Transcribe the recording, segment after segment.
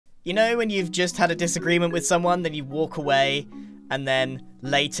You know when you've just had a disagreement with someone, then you walk away, and then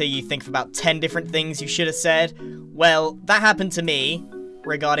later you think of about 10 different things you should have said? Well, that happened to me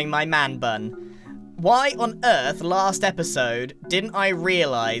regarding my man bun. Why on earth, last episode, didn't I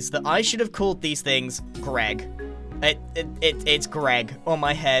realise that I should have called these things Greg? It's Greg on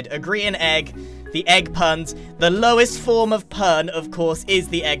my head. A Grian egg, the egg puns. The lowest form of pun, of course, is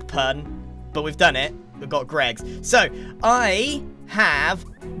the egg pun. But we've done it. We've got Greg's. So, I have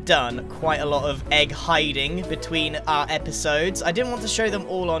done quite a lot of egg hiding between our episodes. I didn't want to show them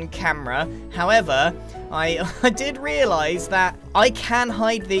all on camera. However, I did realise that I can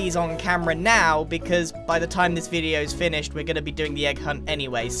hide these on camera now because by the time this video is finished, we're going to be doing the egg hunt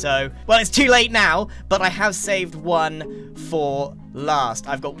anyway. So, well, it's too late now, but I have saved one for last.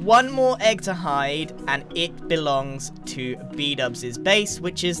 I've got one more egg to hide, and it belongs to B-Dubs' base,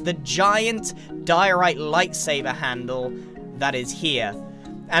 which is the giant diorite lightsaber handle that is here.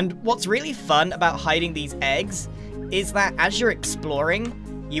 And what's really fun about hiding these eggs is that as you're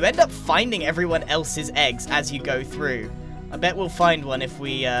exploring, you end up finding everyone else's eggs as you go through. I bet we'll find one if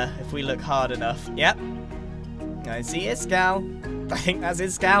we look hard enough. Yep. I see Iskal. I think that's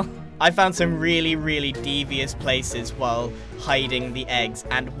Iskal. I found some really, really devious places while hiding the eggs,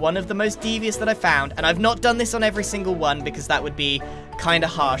 and one of the most devious that I found, and I've not done this on every single one because that would be kind of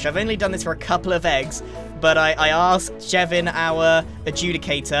harsh. I've only done this for a couple of eggs, but I asked Jevin, our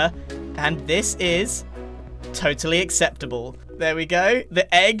adjudicator, and this is totally acceptable. There we go.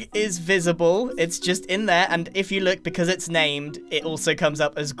 The egg is visible. It's just in there, and if you look, because it's named, it also comes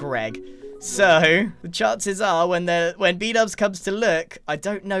up as Greg. So, the chances are when B-Dubs comes to look, I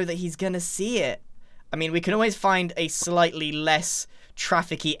don't know that he's gonna see it. I mean, we can always find a slightly less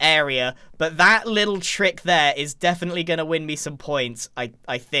trafficky area, but that little trick there is definitely gonna win me some points,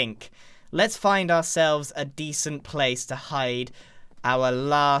 I think. Let's find ourselves a decent place to hide our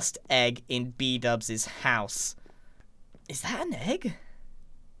last egg in B-Dubs' house. Is that an egg?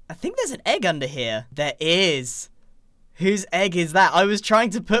 I think there's an egg under here. There is. Whose egg is that? I was trying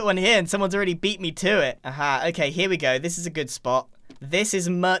to put one here and someone's already beat me to it. Aha, okay, here we go. This is a good spot. This is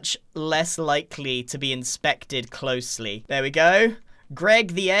much less likely to be inspected closely. There we go.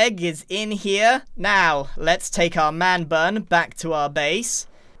 Greg the egg is in here. Now, let's take our man bun back to our base.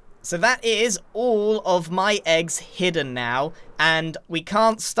 So that is all of my eggs hidden now, and we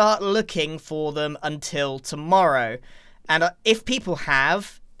can't start looking for them until tomorrow. And if people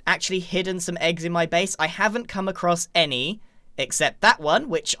have actually hidden some eggs in my base, I haven't come across any, except that one,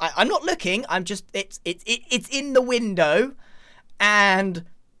 which I'm not looking, I'm just, it's in the window, and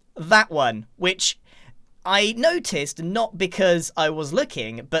that one, which I noticed not because I was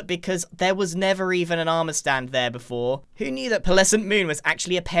looking, but because there was never even an armor stand there before. Who knew that Pearlescent Moon was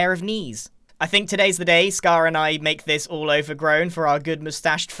actually a pair of knees? I think today's the day Scar and I make this all overgrown for our good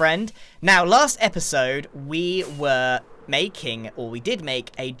mustached friend. Now, last episode, we did make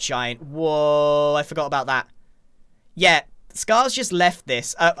a giant... Whoa, I forgot about that. Yeah, Scar's just left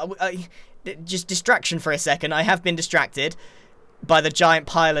this. Just distraction for a second. I have been distracted by the giant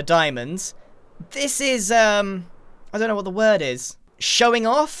pile of diamonds. This is, I don't know what the word is. Showing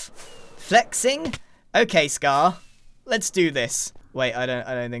off? Flexing? Okay, Scar. Let's do this. Wait, I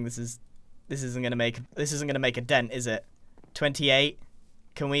don't think this isn't gonna make a dent, is it? 28?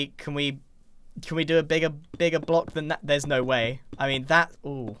 Can we do a bigger block than that? There's no way. I mean,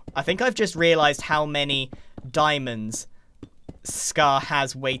 ooh. I think I've just realized how many diamonds Scar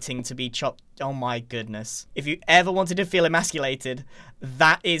has waiting to be chopped. Oh my goodness. If you ever wanted to feel emasculated,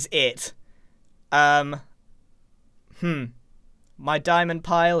 that is it. My diamond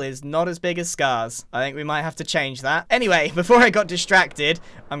pile is not as big as Scar's. I think we might have to change that. Anyway, before I got distracted,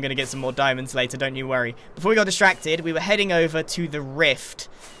 I'm gonna get some more diamonds later, don't you worry. Before we got distracted, we were heading over to the rift.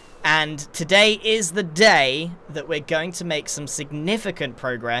 And today is the day that we're going to make some significant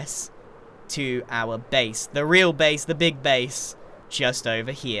progress to our base. The real base, the big base, just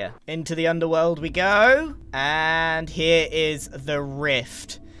over here. Into the underworld we go. And here is the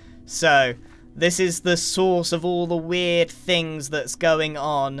rift. So, this is the source of all the weird things that's going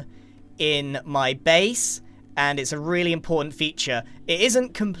on in my base, and it's a really important feature. It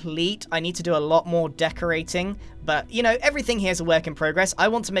isn't complete. I need to do a lot more decorating, but, you know, everything here is a work in progress. I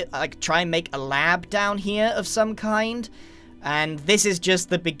want to try and make a lab down here of some kind, and this is just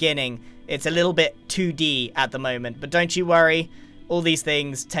the beginning. It's a little bit 2D at the moment, but don't you worry. All these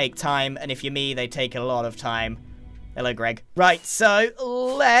things take time, and if you're me, they take a lot of time. Hello, Greg. Right, so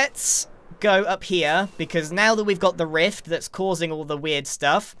let's go up here, because now that we've got the rift that's causing all the weird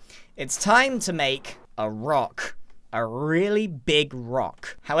stuff, it's time to make a rock. A really big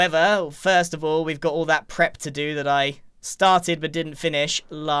rock. However, first of all, we've got all that prep to do that I started but didn't finish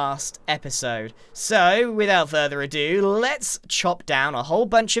last episode. So, without further ado, let's chop down a whole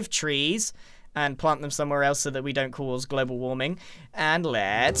bunch of trees and plant them somewhere else so that we don't cause global warming. And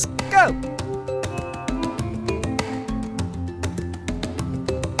let's go!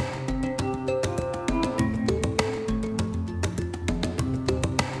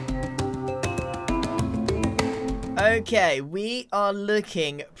 Okay, we are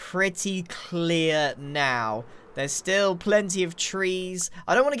looking pretty clear now. There's still plenty of trees.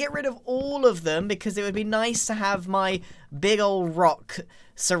 I don't want to get rid of all of them because it would be nice to have my big old rock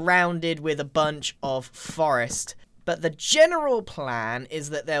surrounded with a bunch of forest. But the general plan is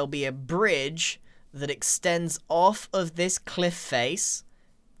that there'll be a bridge that extends off of this cliff face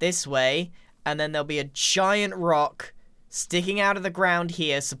this way, and then there'll be a giant rock sticking out of the ground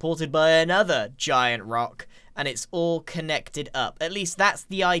here, supported by another giant rock, and it's all connected up. At least that's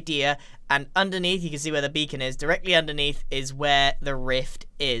the idea. And underneath, you can see where the beacon is. Directly underneath is where the rift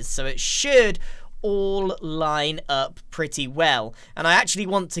is. So it should all line up pretty well. And I actually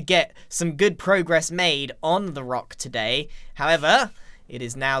want to get some good progress made on the rock today. However, it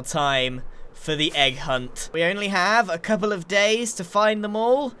is now time for the egg hunt. We only have a couple of days to find them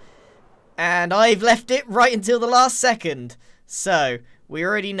all, and I've left it right until the last second. So we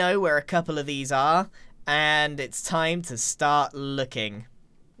already know where a couple of these are, and it's time to start looking.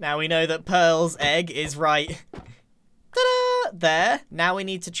 Now we know that Pearl's egg is right ta-da, there. Now we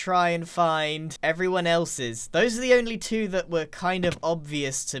need to try and find everyone else's. Those are the only two that were kind of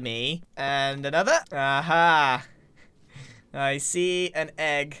obvious to me. And another. Aha. I see an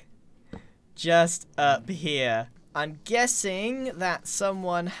egg just up here. I'm guessing that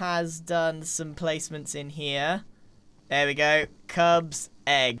someone has done some placements in here. There we go. Cub's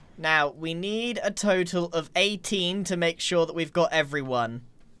egg. Now, we need a total of 18 to make sure that we've got everyone.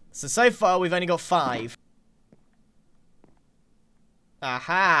 So far, we've only got 5.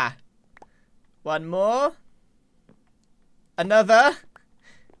 Aha. One more. Another.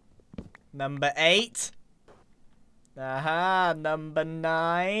 Number 8. Aha. Number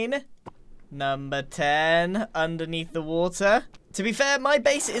 9. Number 10. Underneath the water. To be fair, my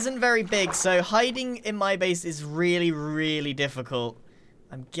base isn't very big, so hiding in my base is really, really difficult.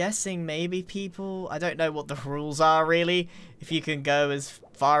 I'm guessing maybe people... I don't know what the rules are, really. If you can go as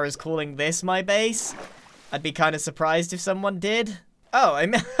far as calling this my base. I'd be kind of surprised if someone did. Oh, I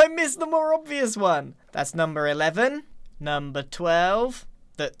missed the more obvious one. That's number 11. Number 12.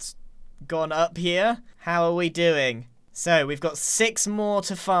 That's gone up here. How are we doing? So, we've got 6 more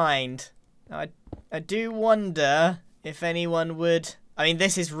to find. Now, I do wonder if anyone would... I mean,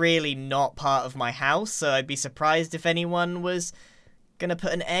 this is really not part of my house, so I'd be surprised if anyone was gonna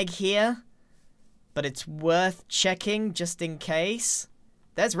put an egg here. But it's worth checking just in case.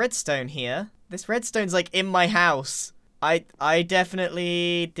 There's redstone here. This redstone's like in my house. I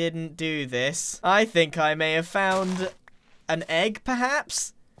definitely didn't do this. I think I may have found an egg,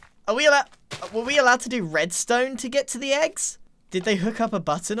 perhaps? Were we allowed to do redstone to get to the eggs? Did they hook up a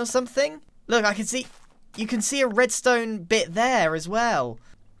button or something? Look, I can see... You can see a redstone bit there as well.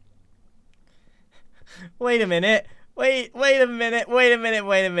 Wait a minute. Wait a minute.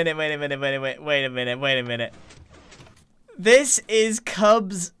 This is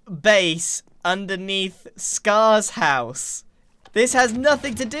Cub's base underneath Scar's house. This has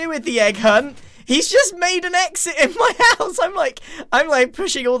nothing to do with the egg hunt. He's just made an exit in my house. I'm like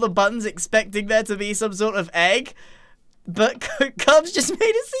pushing all the buttons expecting there to be some sort of egg. But Cub's just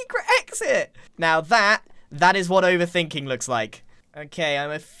made a secret exit. Now that is what overthinking looks like. Okay,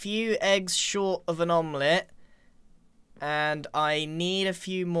 I'm a few eggs short of an omelette. And I need a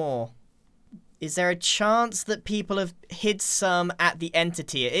few more. Is there a chance that people have hid some at the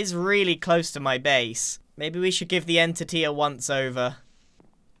entity? It is really close to my base. Maybe we should give the entity a once-over.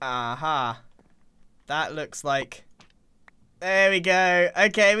 Aha. That looks like... There we go.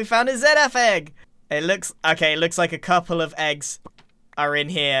 Okay, we found a ZF egg. It looks like a couple of eggs are in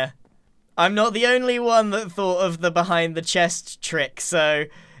here. I'm not the only one that thought of the behind the chest trick, so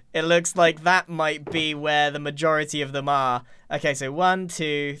it looks like that might be where the majority of them are. Okay, so 1,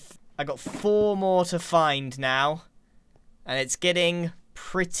 2, I got 4 more to find now, and it's getting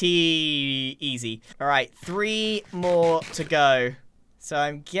pretty easy. All right, 3 more to go. So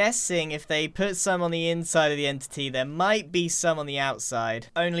I'm guessing if they put some on the inside of the entity, there might be some on the outside.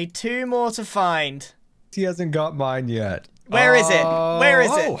 Only 2 more to find. He hasn't got mine yet. Where is it? Where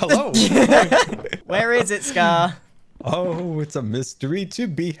is it? Oh, hello. Where is it, Scar? Oh, it's a mystery to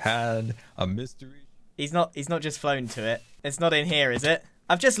be had. A mystery. He's not just flown to it. It's not in here, is it?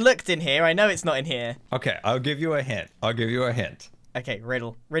 I've just looked in here. I know it's not in here. Okay, I'll give you a hint. Okay,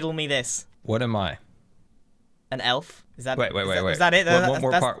 riddle me this. What am I? An elf? Is that? Wait. Is that it? One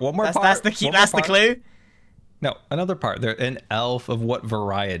more part. That's the key. That's the clue. No, another part. They're an elf of what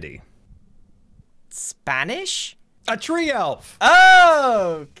variety? Spanish? A tree elf.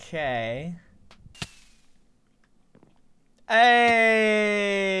 Okay.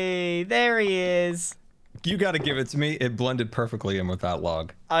 Hey, there he is. You got to give it to me. It blended perfectly in with that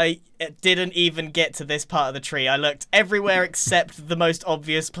log. I didn't even get to this part of the tree. I looked everywhere except the most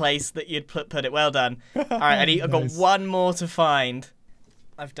obvious place that you'd put it. Well done. All right, I've got one more to find.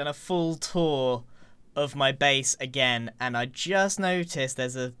 I've done a full tour of my base again, and I just noticed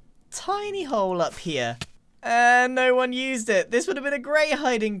there's a tiny hole up here. And no one used it. This would have been a great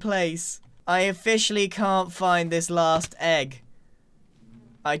hiding place. I officially can't find this last egg.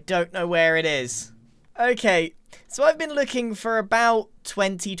 I don't know where it is. Okay, so I've been looking for about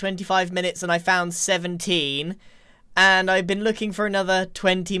 20-25 minutes and I found 17. And I've been looking for another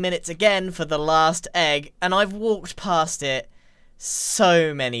 20 minutes again for the last egg, and I've walked past it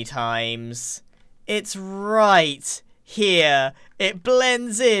so many times. It's right here. It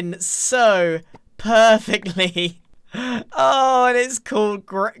blends in so perfectly. Oh, and it's called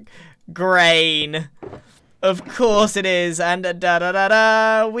Grain. Of course it is. And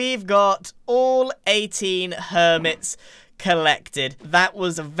we've got all 18 hermits collected. That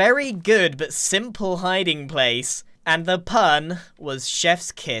was a very good but simple hiding place. And the pun was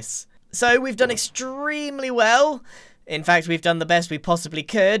chef's kiss. So we've done extremely well. In fact, we've done the best we possibly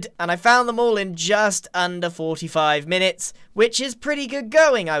could, and I found them all in just under 45 minutes, which is pretty good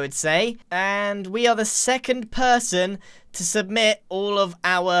going, I would say. And we are the second person to submit all of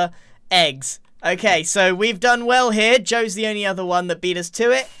our eggs. Okay, so we've done well here. Joe's the only other one that beat us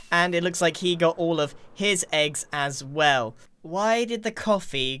to it, and it looks like he got all of his eggs as well. Why did the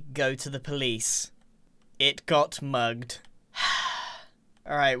coffee go to the police? It got mugged.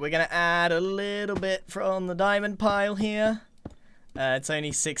 Alright, we're going to add a little bit from the diamond pile here. It's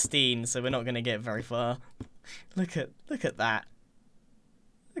only 16, so we're not going to get very far. Look at that.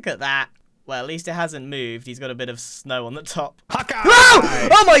 Look at that. Well, at least it hasn't moved. He's got a bit of snow on the top. Hawkeye! Whoa!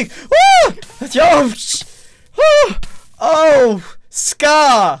 Oh my! Oh! Oh!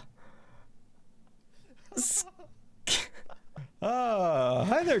 Scar! Oh,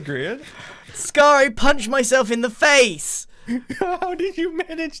 hi there, Grian. Scar, I punched myself in the face! How did you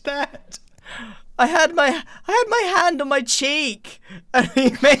manage that? I had my hand on my cheek, and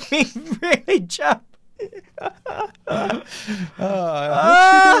he made me really jump. What's she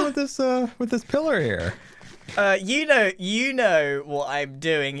doing with this pillar here? You know what I'm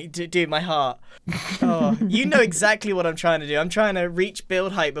doing. Dude, my heart. Oh, you know exactly what I'm trying to do. I'm trying to reach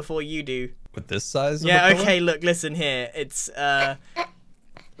build height before you do. With this size? Yeah. Of a pillar? Okay. Look. Listen here. It's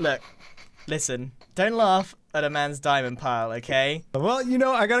Look. Listen. Don't laugh at a man's diamond pile, okay? Well, you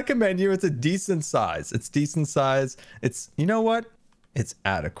know, I gotta commend you. It's a decent size. It's decent size. It's, you know what? It's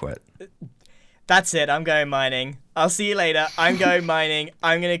adequate. That's it. I'm going mining. I'll see you later. I'm going mining.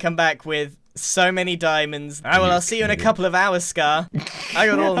 I'm gonna come back with so many diamonds. All right, well, I'll see you in a couple of hours, Scar. I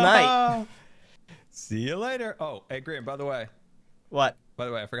got all night. See you later. Oh, hey, Grian, by the way. What? By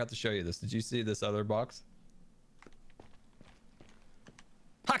the way, I forgot to show you this. Did you see this other box?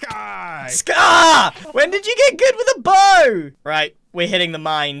 Hawkeye! Scar! When did you get good with a bow? Right, we're hitting the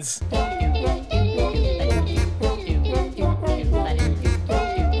mines.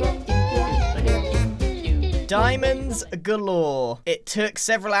 Diamonds galore. It took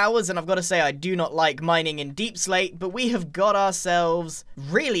several hours, and I've got to say I do not like mining in deep slate, but we have got ourselves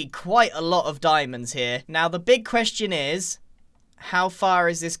really quite a lot of diamonds here. Now the big question is, how far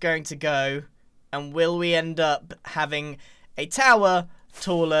is this going to go, and will we end up having a tower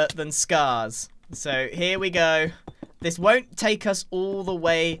taller than Scar's? So here we go. This won't take us all the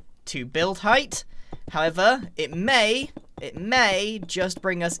way to build height. However, it may just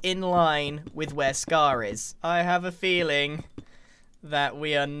bring us in line with where Scar is. I have a feeling that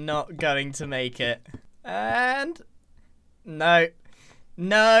we are not going to make it. And no,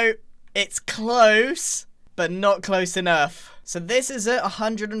 it's close, but not close enough. So this is at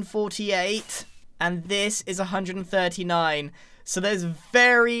 148 and this is 139. So there's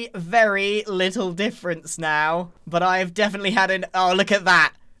very, very little difference now. But I have definitely had an... Oh, look at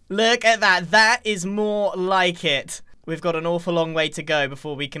that. Look at that. That is more like it. We've got an awful long way to go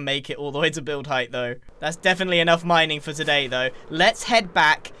before we can make it all the way to build height, though. That's definitely enough mining for today, though. Let's head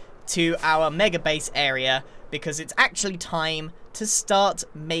back to our mega base area, because it's actually time to start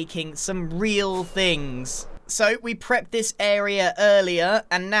making some real things. So we prepped this area earlier,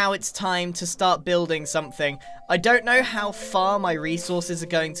 and now it's time to start building something. I don't know how far my resources are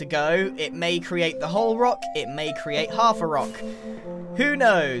going to go. It may create the whole rock, it may create half a rock. Who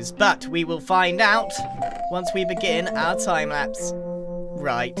knows? But we will find out once we begin our time lapse.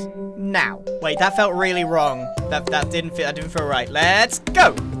 Right now. Wait, that felt really wrong. That didn't feel right. Let's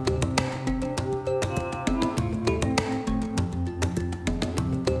go!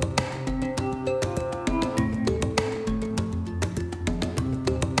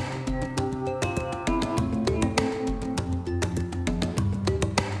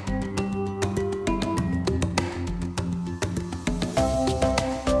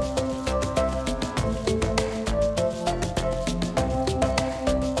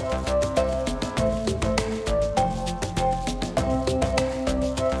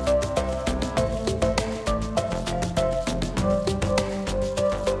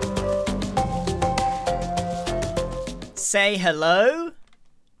 Say hello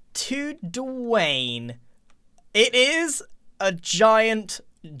to Dwayne. It is a giant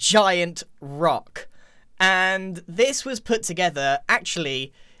rock. And this was put together,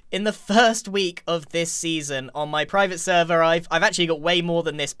 actually, in the first week of this season on my private server. I've actually got way more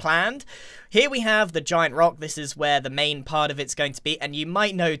than this planned. Here we have the giant rock. This is where the main part of it's going to be, and you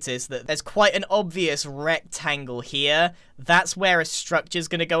might notice that there's quite an obvious rectangle here. That's where a structure's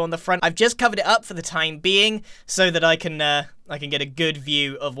going to go on the front. I've just covered it up for the time being so that I can get a good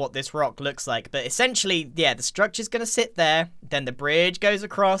view of what this rock looks like. But essentially, yeah, the structure's going to sit there, then the bridge goes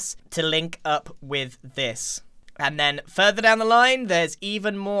across to link up with this. And then further down the line, there's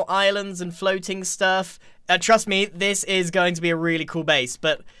even more islands and floating stuff. Trust me, this is going to be a really cool base,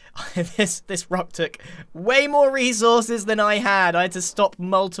 but this rock took way more resources than I had. I had to stop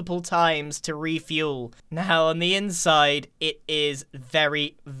multiple times to refuel. Now, on the inside, it is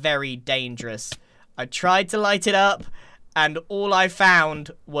very, very dangerous. I tried to light it up, and all I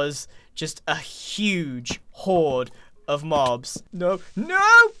found was just a huge horde of mobs. No,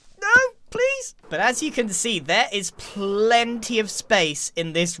 please. But as you can see, there is plenty of space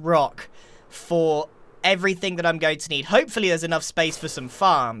in this rock for everything that I'm going to need. Hopefully there's enough space for some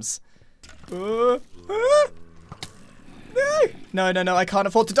farms. No, I can't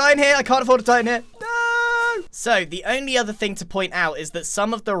afford to die in here. No! So, the only other thing to point out is that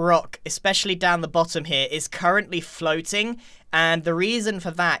some of the rock, especially down the bottom here, is currently floating. And the reason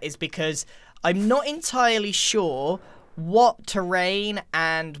for that is because I'm not entirely sure what terrain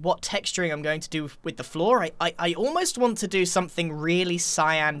and what texturing I'm going to do with the floor. I almost want to do something really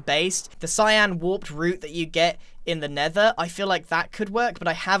cyan based. The cyan warped root that you get in the nether, I feel like that could work, but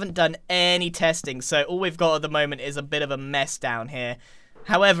I haven't done any testing, so all we've got at the moment is a bit of a mess down here.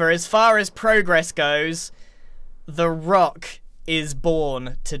 However, as far as progress goes, the rock is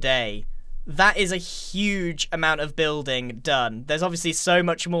born today. That is a huge amount of building done. There's obviously so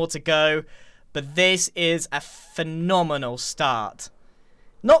much more to go, but this is a phenomenal start.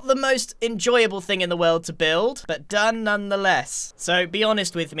 Not the most enjoyable thing in the world to build, but done nonetheless. So be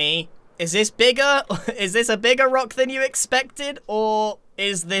honest with me, is this bigger? Is this a bigger rock than you expected? Or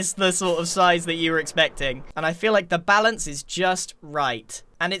is this the sort of size that you were expecting? And I feel like the balance is just right.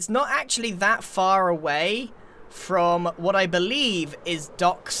 And it's not actually that far away from what I believe is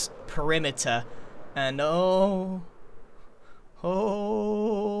Doc's perimeter. And oh,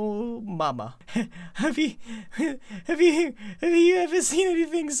 mama. Have you ever seen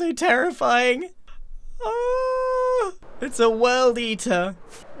anything so terrifying? Oh, it's a world eater.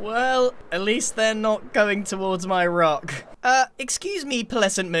 Well, at least they're not going towards my rock. Excuse me,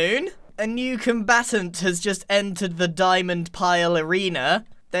 Pleasant Moon. A new combatant has just entered the diamond pile arena.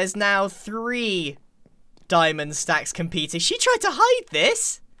 There's now 3 diamond stacks competing. She tried to hide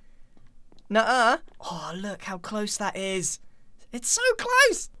this. Nuh-uh. Oh, look how close that is. It's so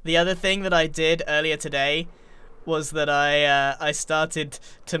close! The other thing that I did earlier today was that I started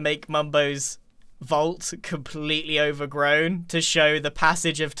to make Mumbo's vault completely overgrown to show the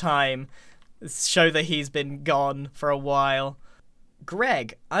passage of time, show that he's been gone for a while.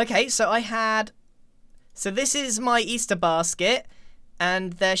 Greg. Okay, so this is my Easter basket,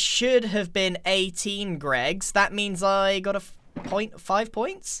 and there should have been 18 Gregs. That means I got 5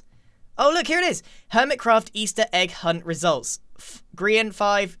 points? Oh, look, here it is. Hermitcraft Easter egg hunt results. Grian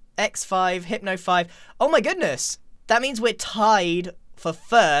 5, X 5, Hypno 5. Oh my goodness. That means we're tied for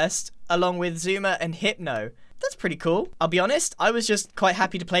first along with Zuma and Hypno. That's pretty cool. I'll be honest, I was just quite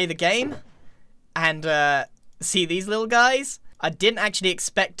happy to play the game and see these little guys. I didn't actually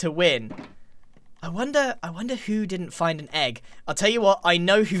expect to win. I wonder who didn't find an egg. I'll tell you what, I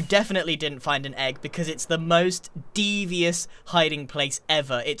know who definitely didn't find an egg because it's the most devious hiding place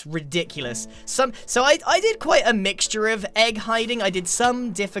ever. It's ridiculous. So I did quite a mixture of egg hiding. I did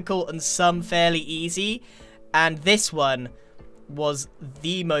some difficult and some fairly easy. And this one was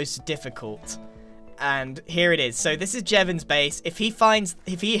the most difficult. And here it is. So this is Jevin's base. If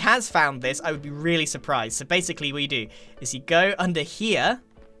he has found this, I would be really surprised. So basically what you do is you go under here.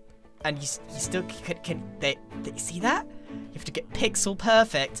 And you still can see that? You have to get pixel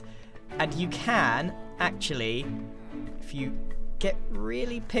perfect. And you can actually, if you get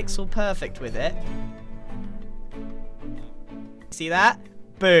really pixel perfect with it. See that?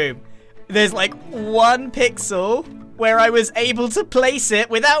 Boom. There's like 1 pixel where I was able to place it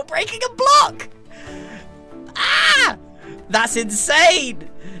without breaking a block. Ah! That's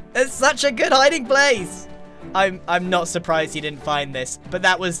insane. It's such a good hiding place. I'm not surprised you didn't find this, but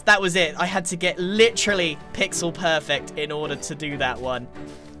that was it. I had to get literally pixel perfect in order to do that one.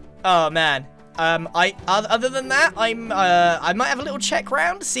 Oh man. Other than that, I might have a little check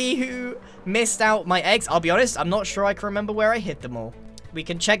round, see who missed out my eggs. I'll be honest, I'm not sure I can remember where I hid them all. We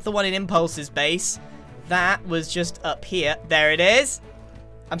can check the one in Impulse's base. That was just up here. There it is.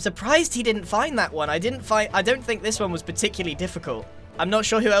 I'm surprised he didn't find that one. I don't think this one was particularly difficult. I'm not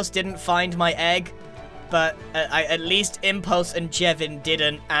sure who else didn't find my egg. But at least Impulse and Jevin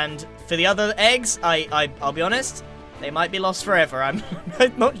didn't, and for the other eggs, I'll be honest, they might be lost forever. I'm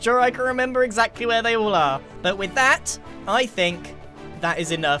not sure I can remember exactly where they all are. But with that, I think that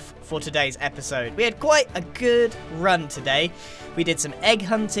is enough for today's episode. We had quite a good run today. We did some egg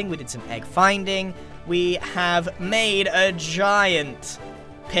hunting, we did some egg finding, we have made a giant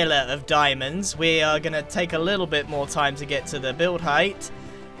pillar of diamonds. We are going to take a little bit more time to get to the build height.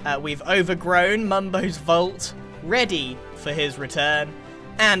 We've overgrown Mumbo's vault, ready for his return.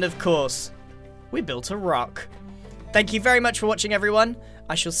 And of course, we built a rock. Thank you very much for watching, everyone.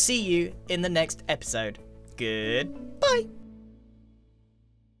 I shall see you in the next episode. Goodbye.